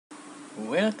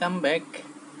Welcome back.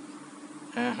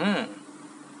 Uh-huh.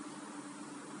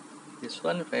 This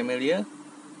one familiar.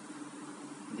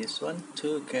 This one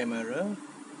two camera.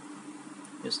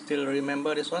 You still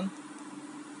remember this one?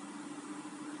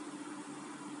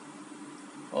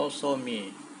 Also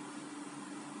me.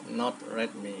 Not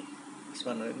Redmi. This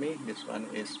one Redmi. This one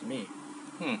is me.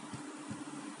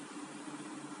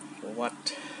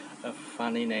 What a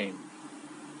funny name.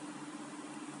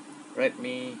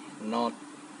 Redmi Note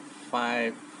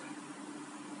 5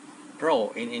 Pro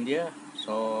in India.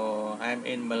 So I'm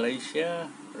in Malaysia.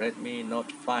 Redmi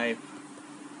Note 5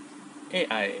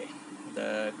 AI,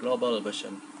 the global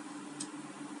version.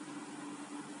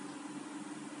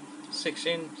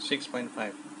 16,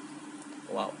 6.5.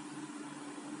 Wow.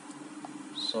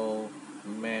 So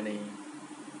many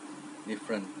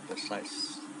different the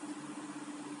size.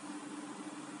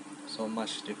 So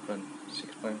much different.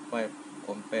 6.5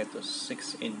 compared to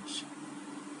 6-inch.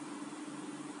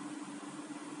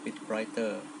 Bit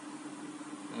brighter.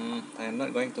 I'm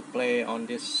not going to play on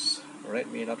this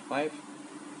Redmi Note 5.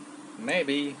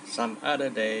 Maybe some other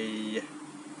day.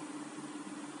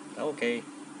 Okay.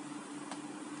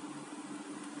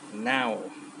 Now,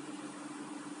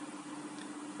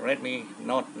 Redmi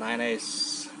Note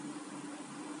 9S.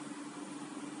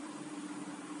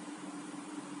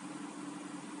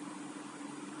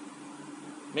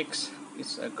 Mix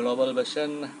is a global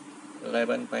version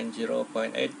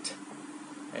 11.0.8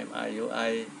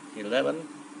 MIUI 11.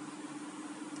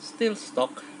 Still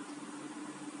stock.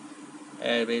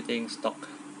 Everything stock.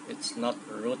 It's not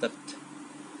rooted.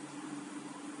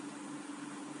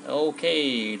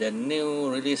 Okay, the new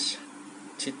release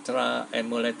Citra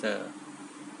emulator.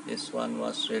 This one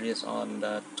was released on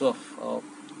the 12th of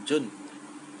June.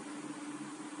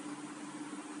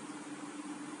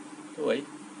 Wait,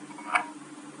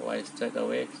 why straight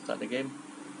away start the game?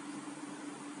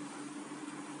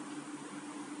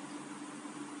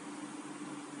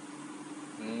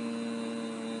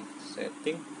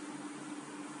 Setting.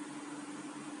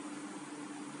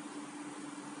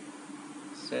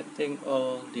 Setting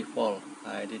all default.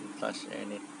 I didn't touch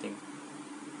anything.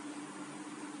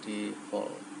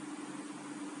 Default.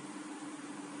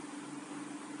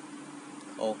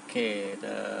 Okay,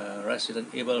 the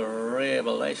Resident Evil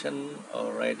Revelation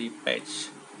already patched.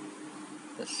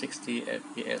 The 60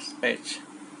 FPS patch.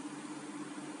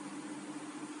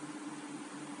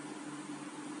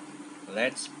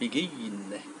 Let's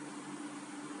begin.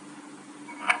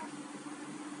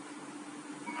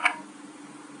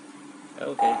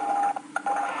 Okay.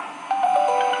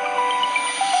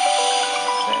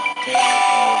 Setting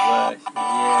over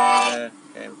here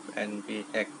and be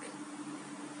hack.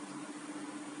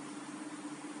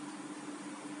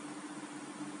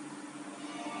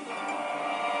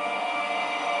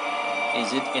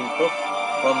 Is it improved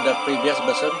from the previous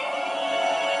version?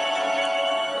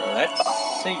 Let's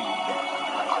see.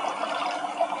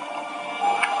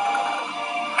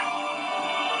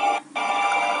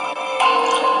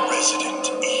 Resident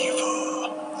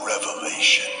Evil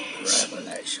Revelations.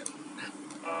 Revelation.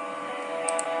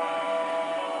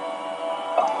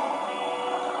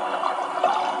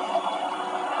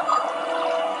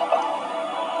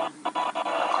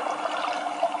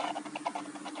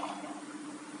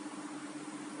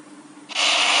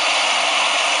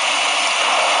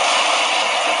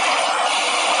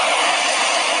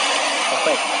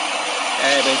 Perfect.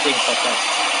 Everything perfect.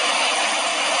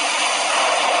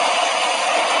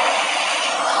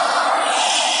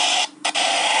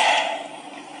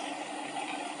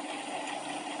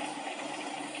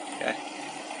 Okay.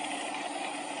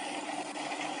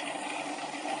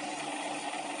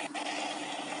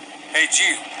 Hey,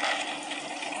 Chief.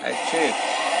 Hey, Chief.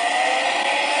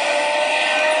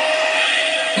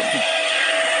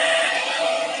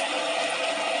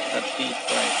 Happy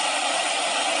play.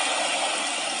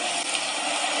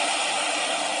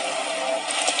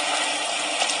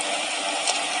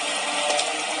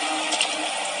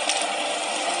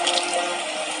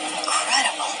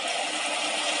 Incredible.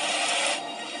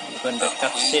 Even the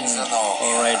cutscene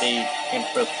already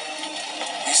improved.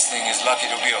 This thing is lucky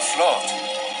to be afloat.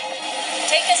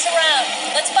 Take us around.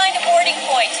 Let's find a boarding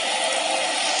point.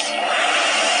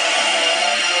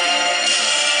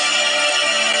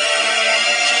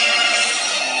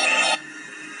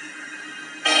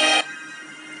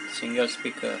 Single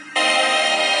speaker.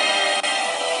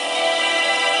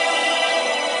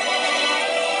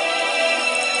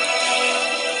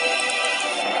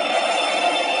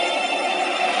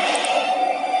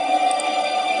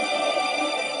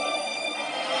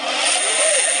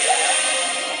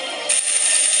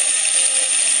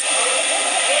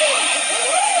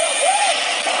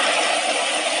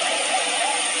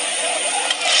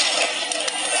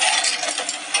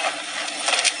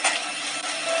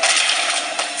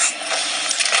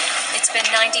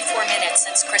 bit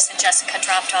since Chris and Jessica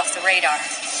dropped off the radar.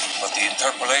 But the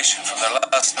interpolation from the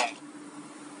last number.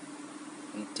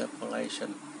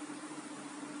 Interpolation.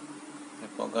 I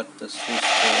forgot to switch to.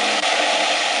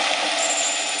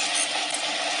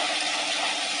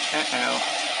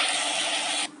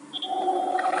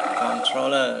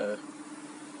 Controller.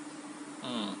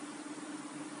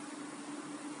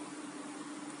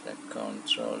 The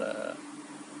controller.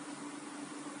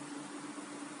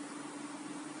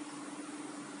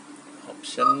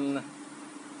 Option.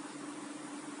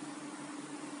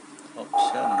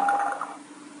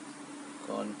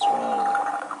 Control.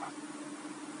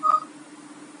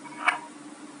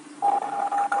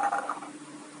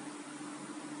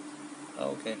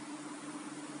 Okay.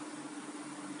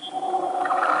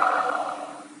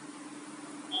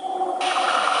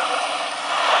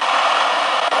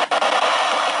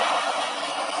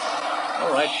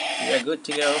 Alright, we are good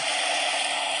to go.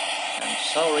 I'm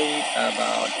sorry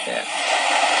about that.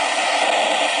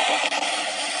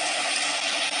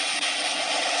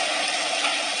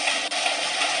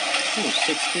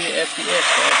 60 FPS,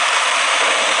 right?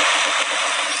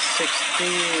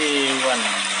 61.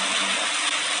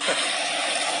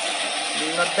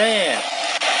 Not bad.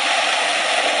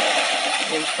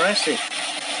 Impressive.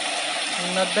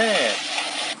 Not bad.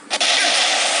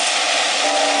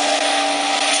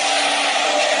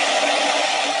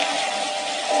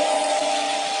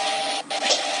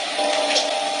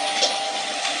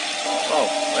 Oh,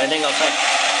 raining outside.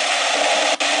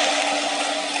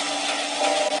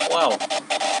 Wow.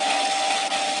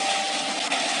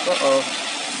 Uh-oh.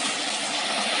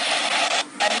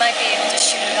 I might be able to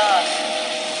shoot it off.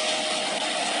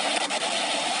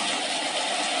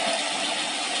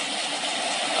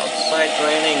 Outside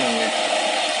raining.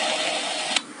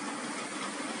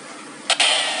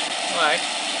 Alright,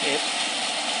 yes.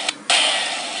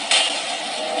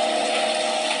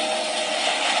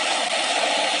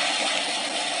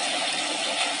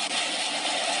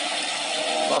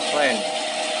 Lost rain.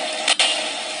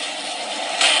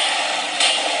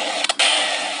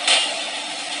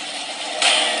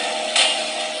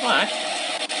 What?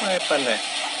 What happened there?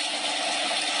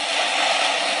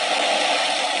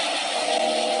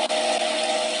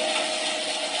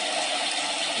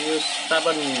 You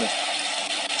stubborn.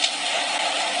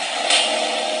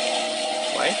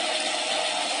 Why?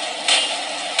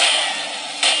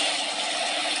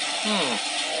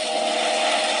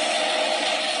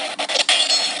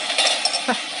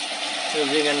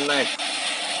 Using a knife.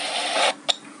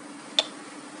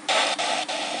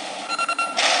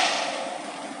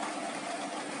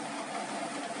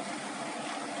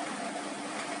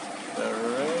 The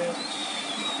rest.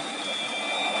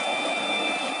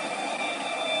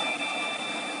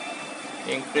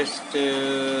 Increase to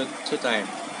 2 times.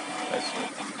 Let's see.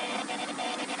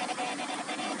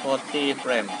 40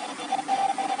 frame.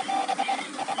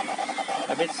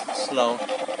 A bit slow.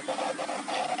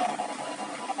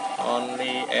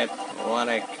 Only at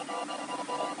 1x.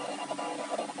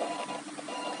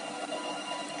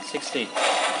 60.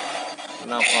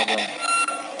 No problem.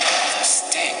 The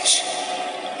stench.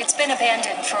 It's been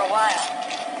abandoned for a while.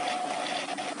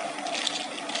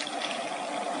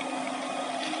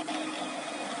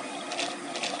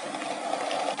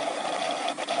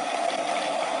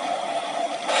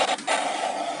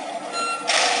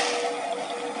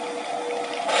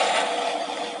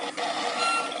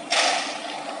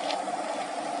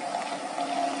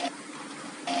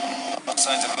 No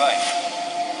signs of life.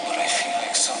 But I feel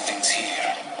like something's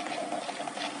here.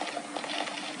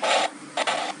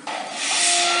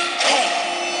 Hey,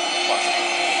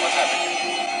 What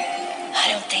happened? I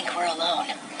don't think we're alone.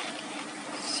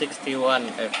 61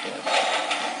 FPS.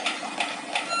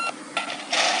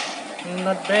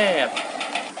 Not bad.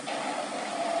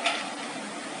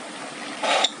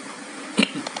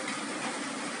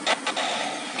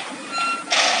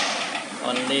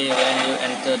 Only when you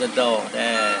enter the door.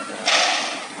 There.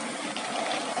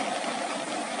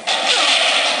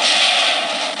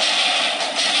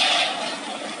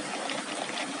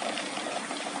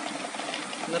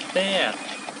 Not bad.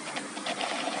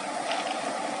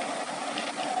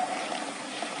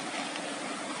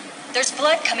 There's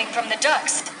blood coming from the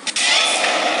ducts.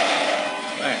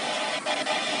 Right.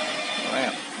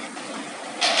 Wow.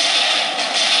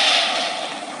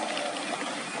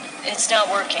 It's not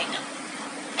working.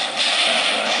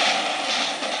 That's right.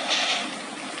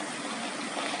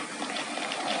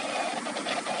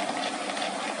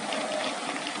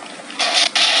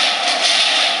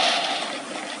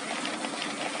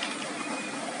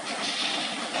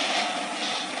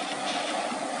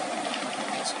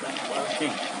 It's not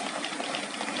working.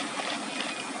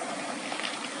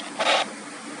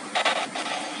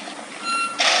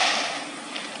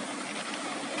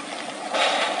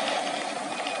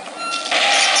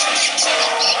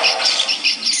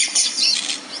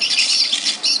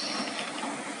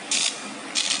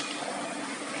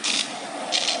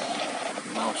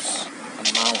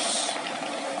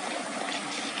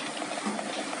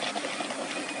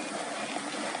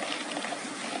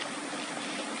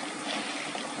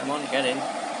 Come on, get in.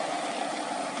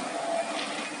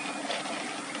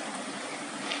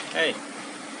 Hey.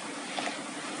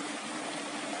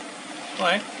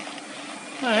 Why?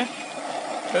 Why?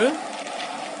 Who?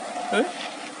 Who?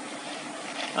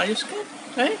 Are you scared?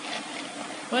 Hey?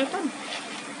 What happened?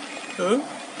 Who?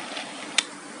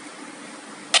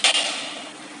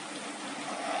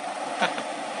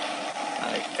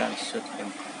 I can't shoot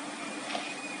him.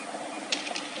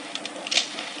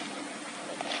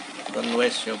 Don't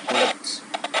waste your bullets.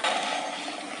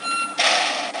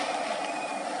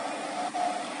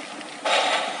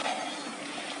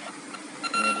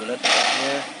 Any bullet over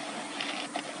here?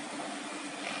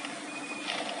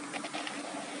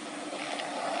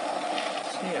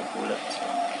 See a bullet.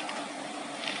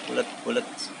 Bullet.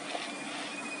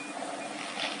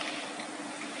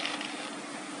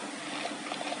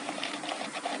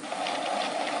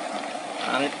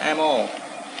 I need ammo.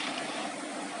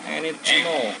 G,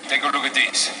 take a look at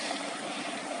these.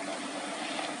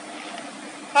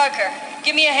 Parker,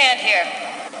 give me a hand here.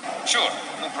 Sure,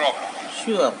 no problem.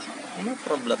 Sure, no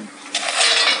problem.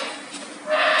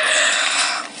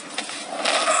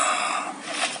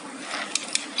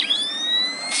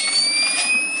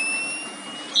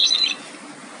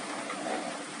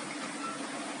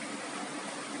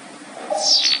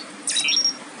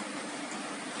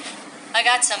 I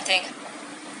got something.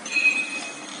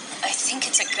 I think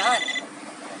it's a gun.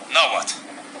 Now what?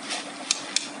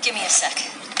 Give me a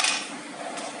sec.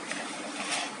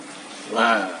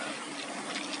 Wow.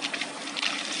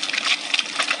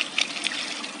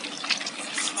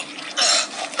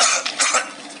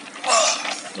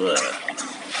 Ugh.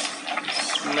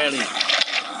 Smelly.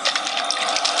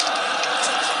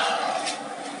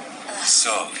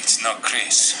 So, it's not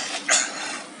Chris.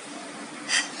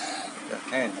 The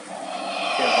hand.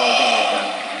 Still holding the gun.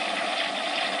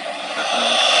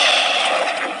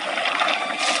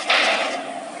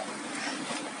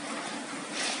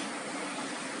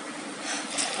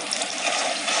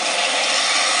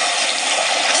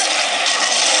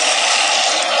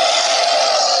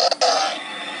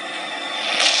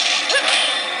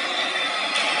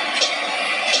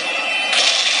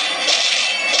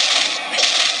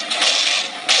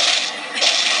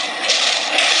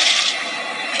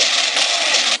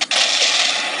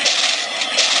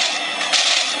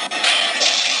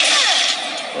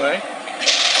 Alright.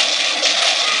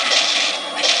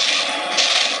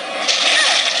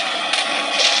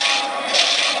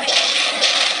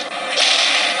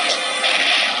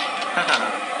 Haha.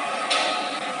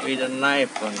 With a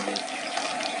knife only.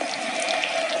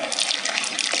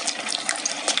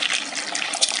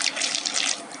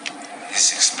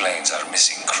 This explains our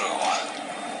missing crew.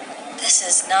 This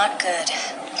is not good.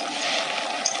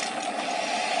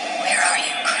 Where are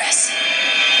you, Chris?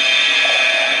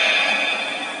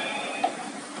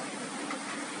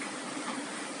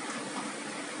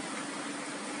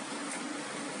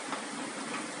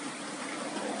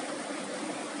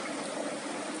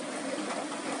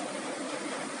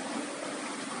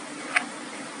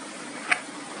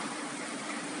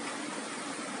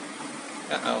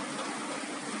 Uh-oh.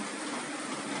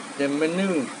 The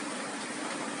menu.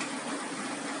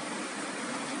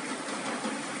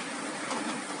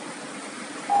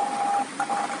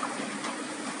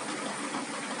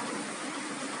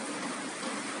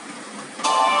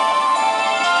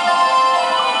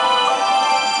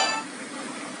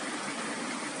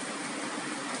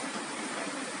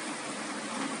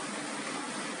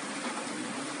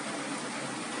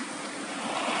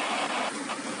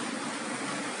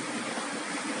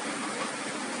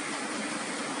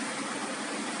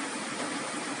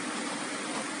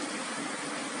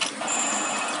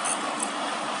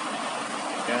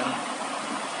 Gun.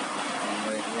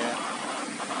 Over here.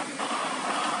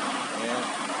 Yeah.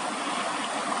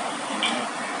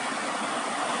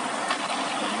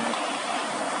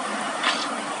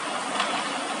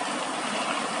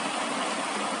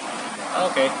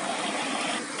 Okay.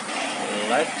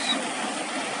 Let's.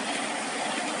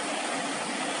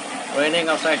 Raining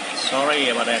outside. Sorry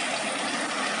about that.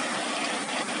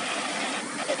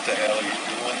 What the hell are you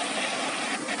doing?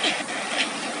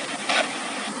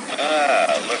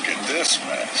 Ah, look at this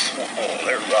mess. Oh,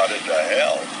 they're rotted to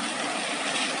hell.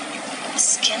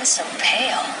 Skin so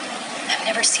pale. I've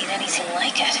never seen anything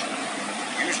like it.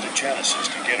 Use the Genesis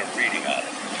to get a reading on it.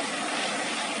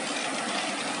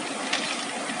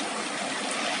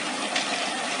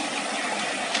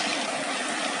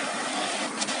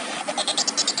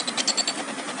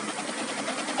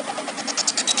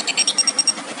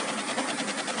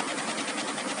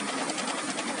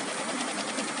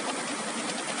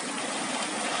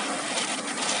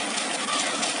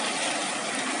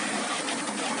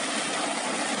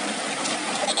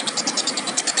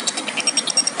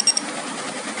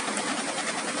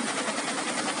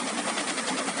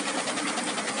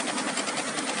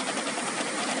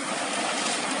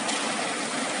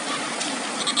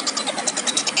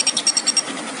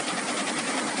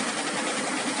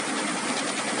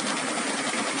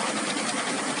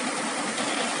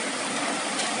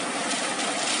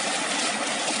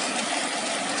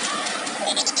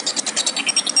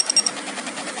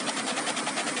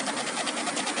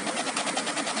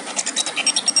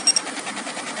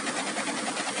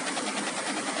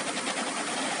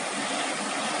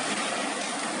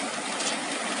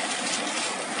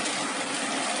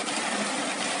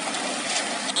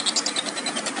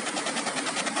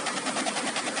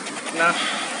 No,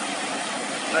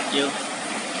 not you.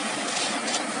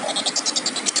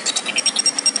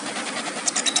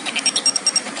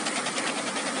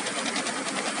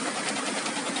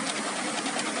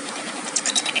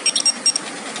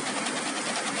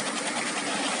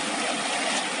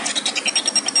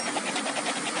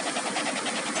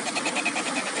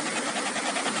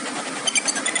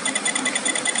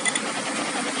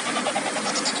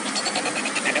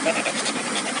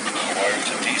 Requires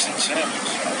a decent sample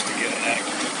size to get an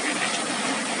accurate reading.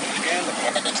 Scan the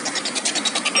part.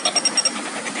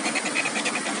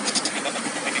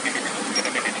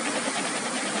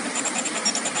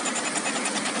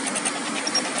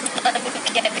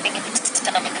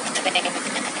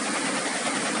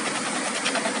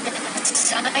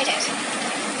 Inside it.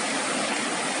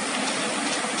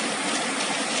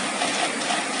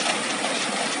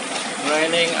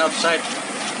 Raining outside.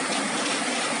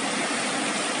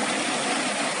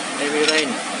 Heavy rain.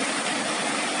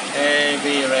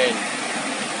 Heavy rain.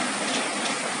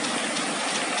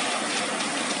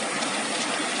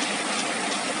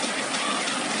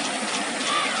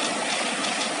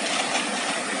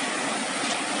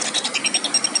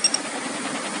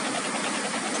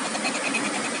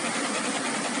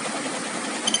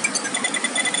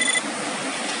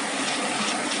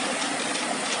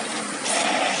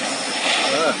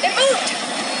 It moved!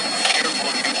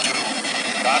 Careful, you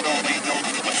two. Not only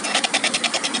those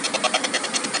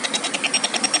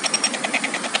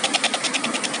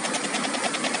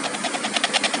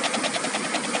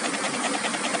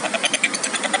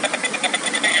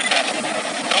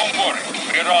don't worry,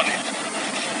 we're on it.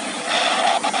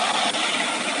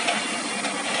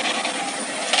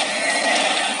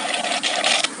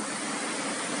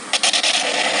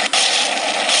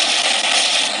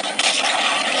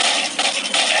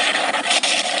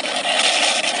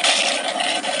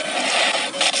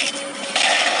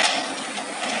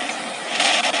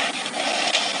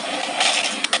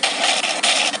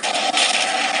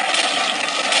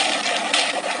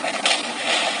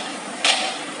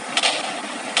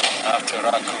 After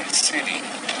Raccoon City,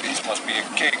 this must be a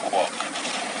cakewalk.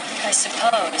 I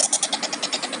suppose.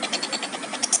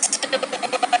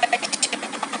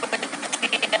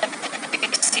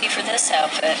 See for this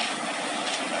outfit.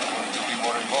 I wanted to be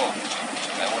more involved.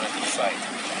 I wanted to fight.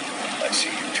 I see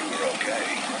you two are okay.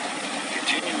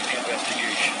 Continue with the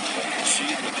investigation, but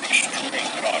proceed with extreme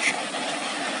caution.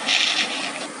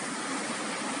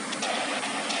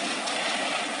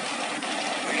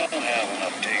 We don't have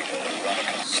enough data to run a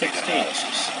complete 16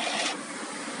 analysis.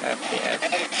 FPS.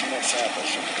 Adding some more samples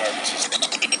from the carbon system.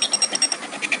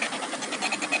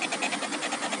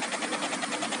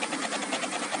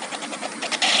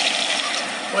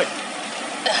 Wait,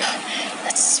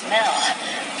 That smell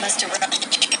must have run.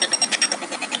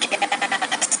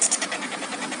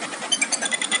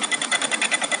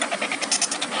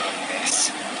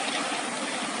 Yes.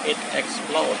 it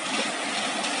exploded.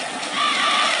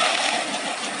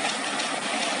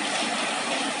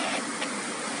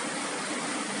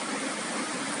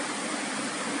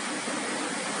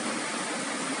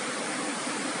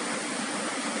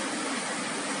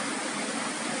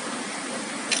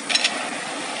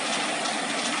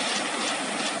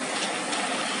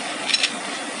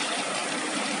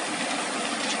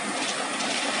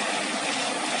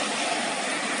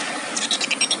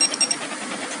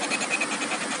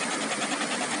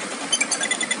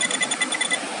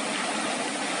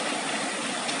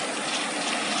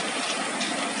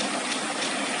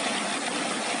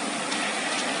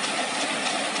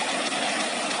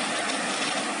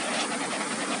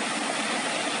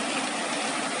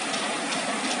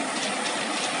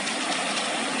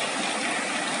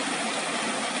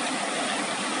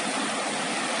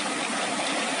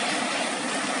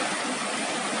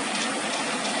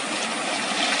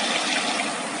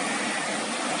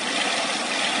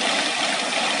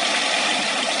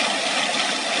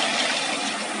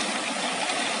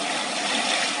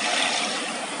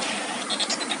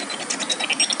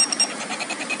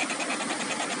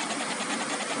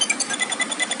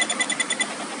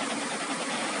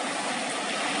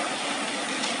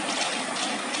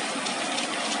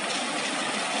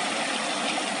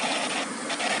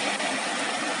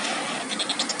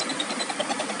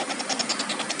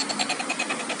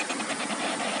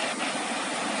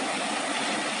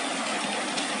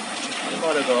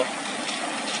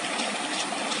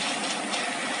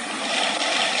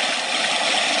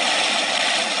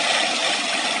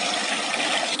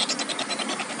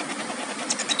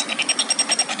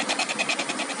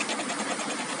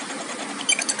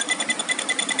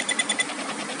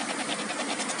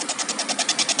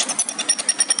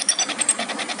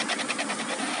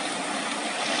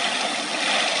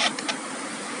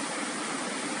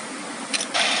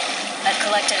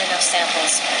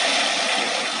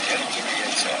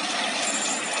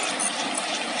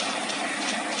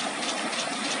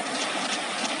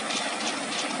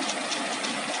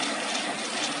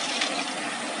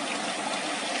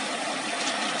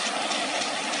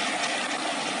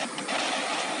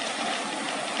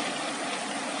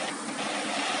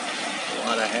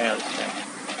 the hell is that?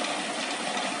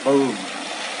 Boom.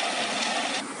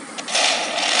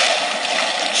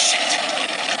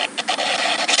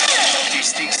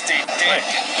 These things stay dead.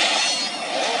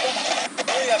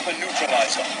 Hurry up and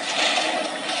neutralize them.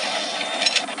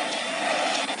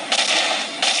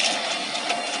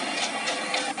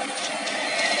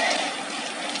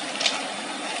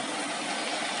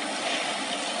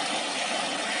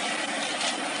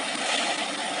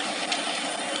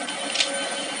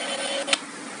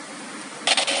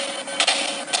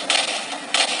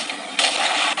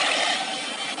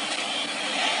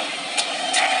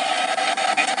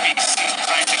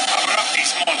 Trying to cover up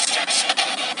these monsters.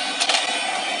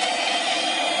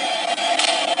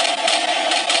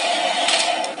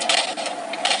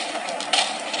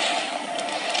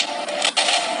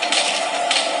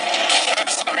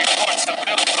 First the reports of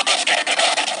Bill Brewster.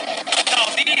 Now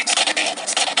these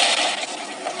things.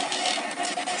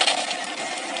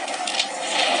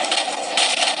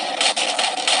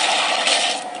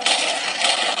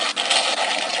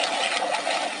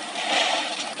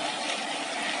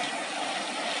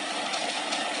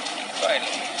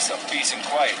 Finally, some peace and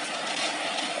quiet.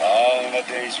 All in a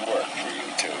day's work for you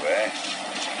two, eh?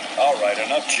 All right,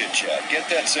 enough chit-chat. Get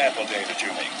that sample data to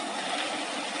me.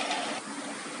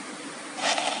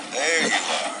 There you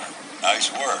are.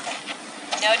 Nice work.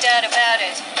 No doubt about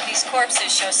it. These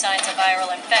corpses show signs of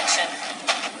viral infection.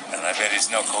 And I bet it's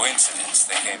no coincidence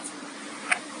they came.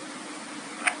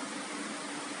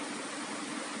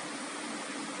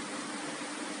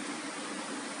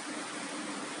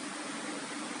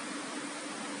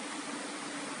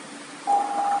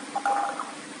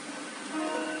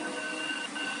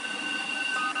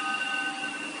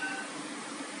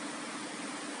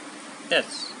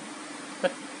 Yes.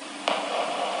 But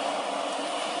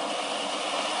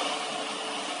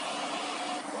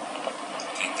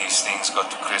Think these things got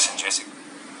to Chris and Jessica?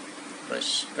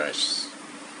 Chris.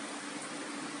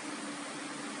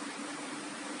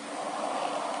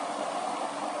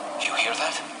 You hear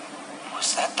that?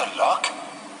 Was that the lock?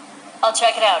 I'll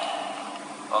check it out.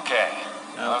 Okay.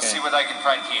 I'll Okay. see what I can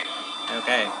find here.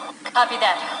 Okay. Copy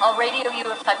that. I'll radio you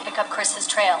if I pick up Chris's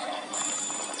trail.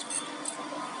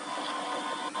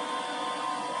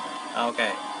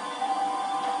 Okay.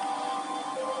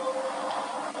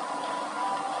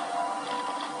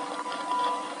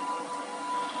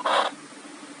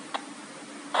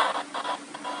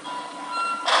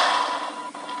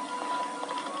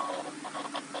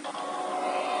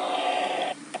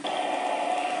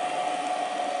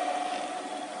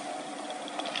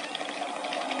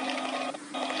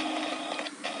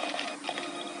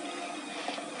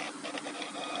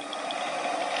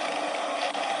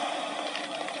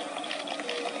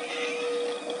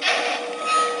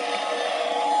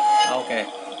 Okay.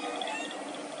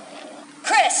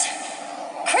 Chris!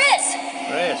 Chris!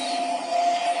 Chris.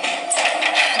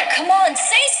 Come on,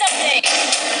 say something!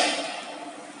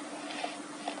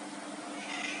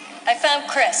 I found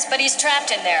Chris, but he's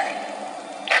trapped in there.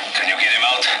 Can you get him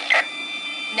out?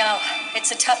 No,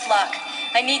 it's a tough lock.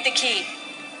 I need the key.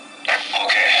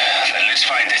 Okay, then let's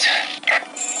find it.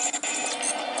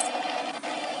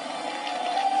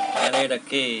 I need a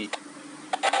key.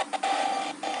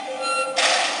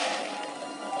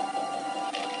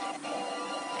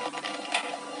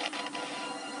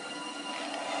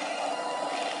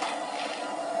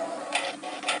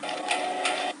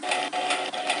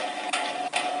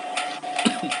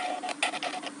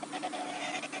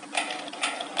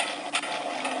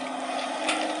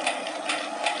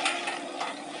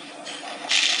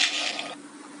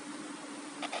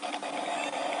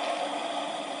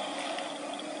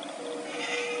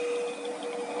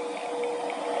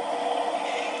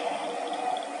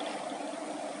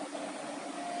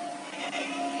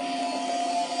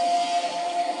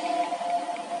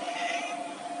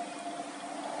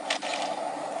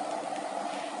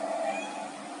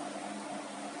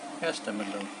 Just a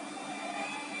minute.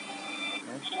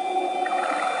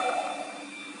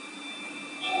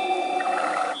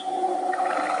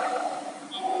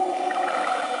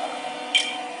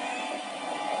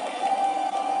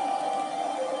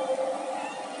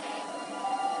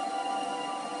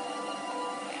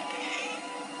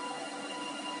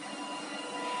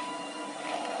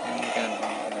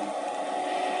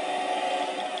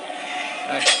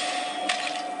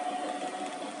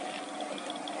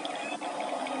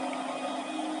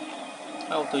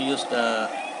 How to use the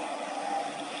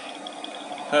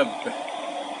hub?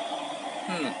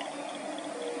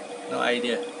 No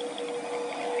idea.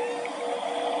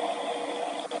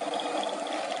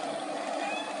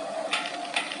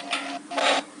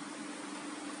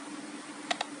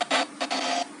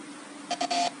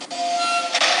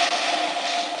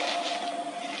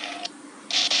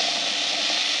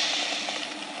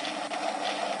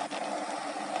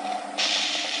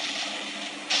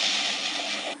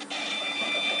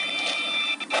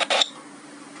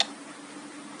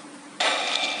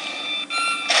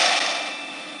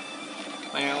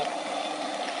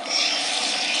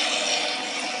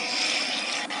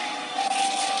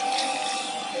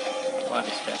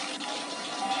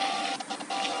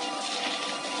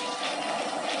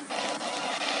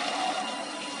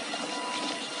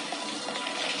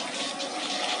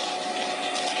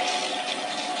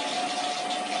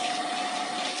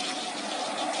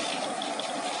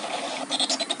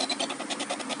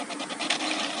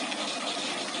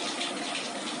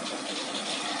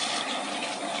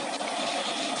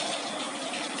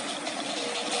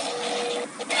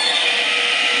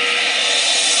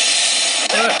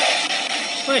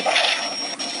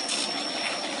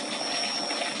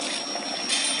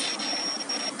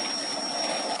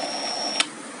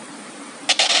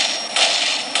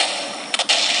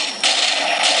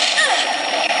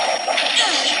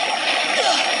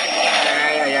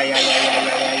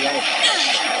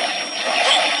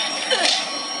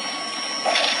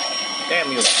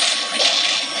 from you.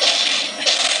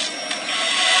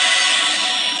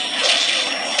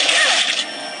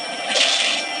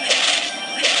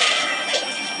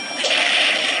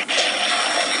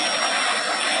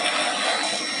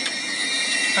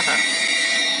 Haha.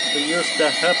 To use the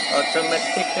hub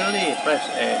automatically, press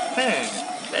A.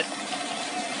 That's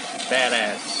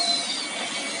badass.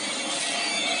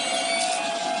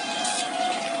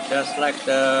 Just like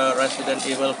the Resident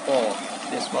Evil 4,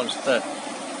 this monster.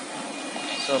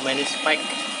 So many spikes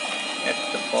at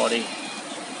the body.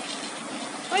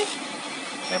 What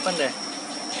happened there?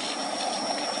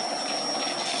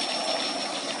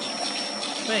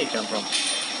 Where he come from?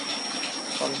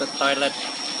 From the toilet.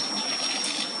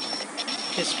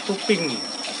 He's pooping.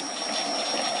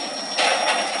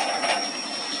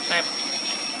 Tap.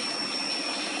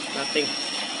 Nothing.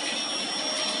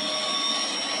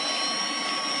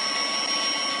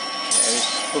 There is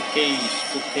spooky.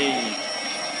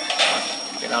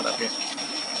 Get out of here. I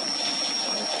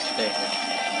need to stay here.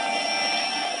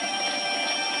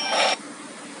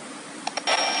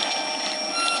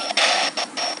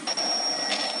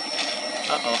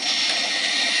 Uh-oh.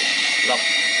 It's locked.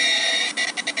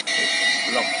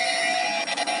 It's locked.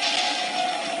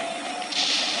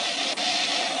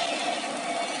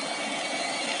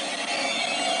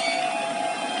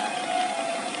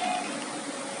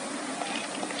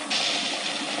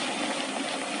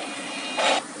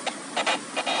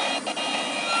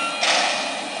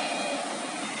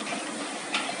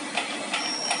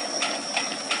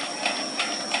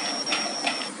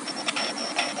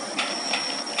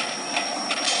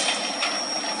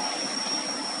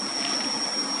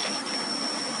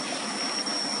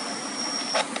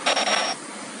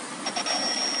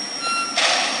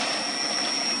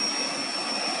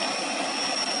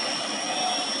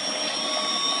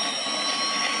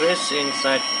 Chris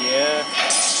inside here.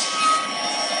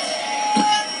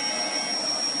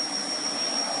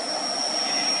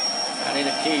 I need a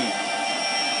key.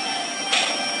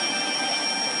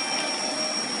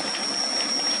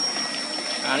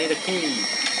 I need a key.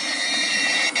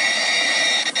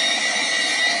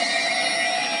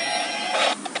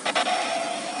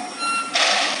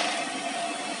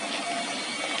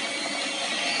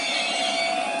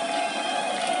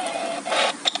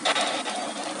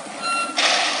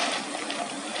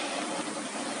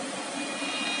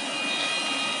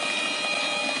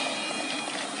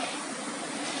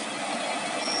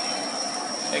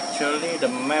 Actually, the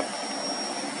map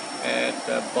at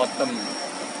the bottom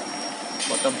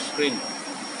screen.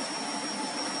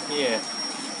 Here.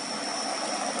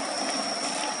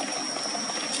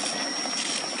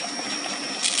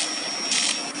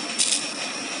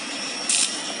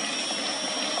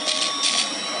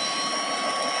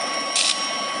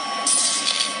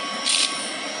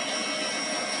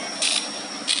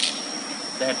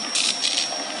 That.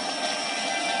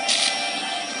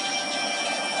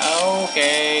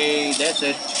 Okay, that's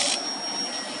it.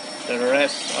 The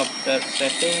rest of the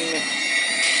setting,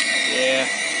 yeah.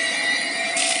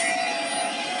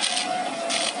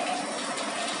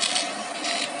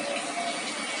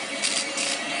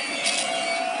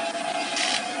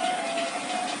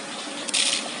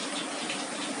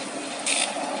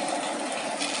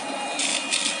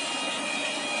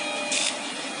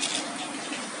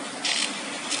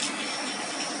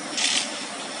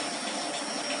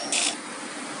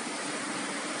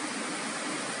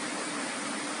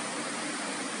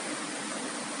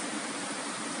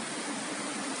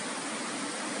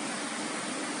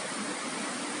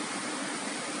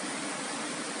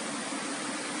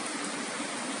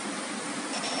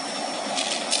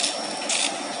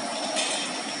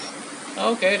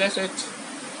 Okay, that's it.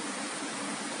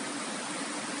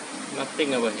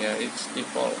 Nothing over here, it's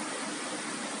default.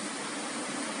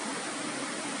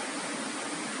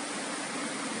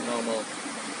 Normal.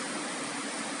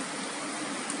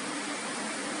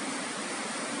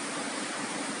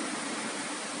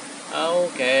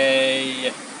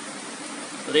 Okay.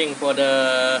 Link for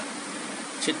the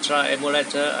Citra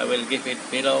emulator, I will give it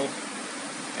below.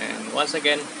 And once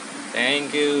again,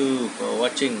 thank you for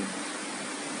watching.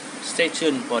 Stay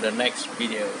tuned for the next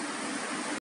video.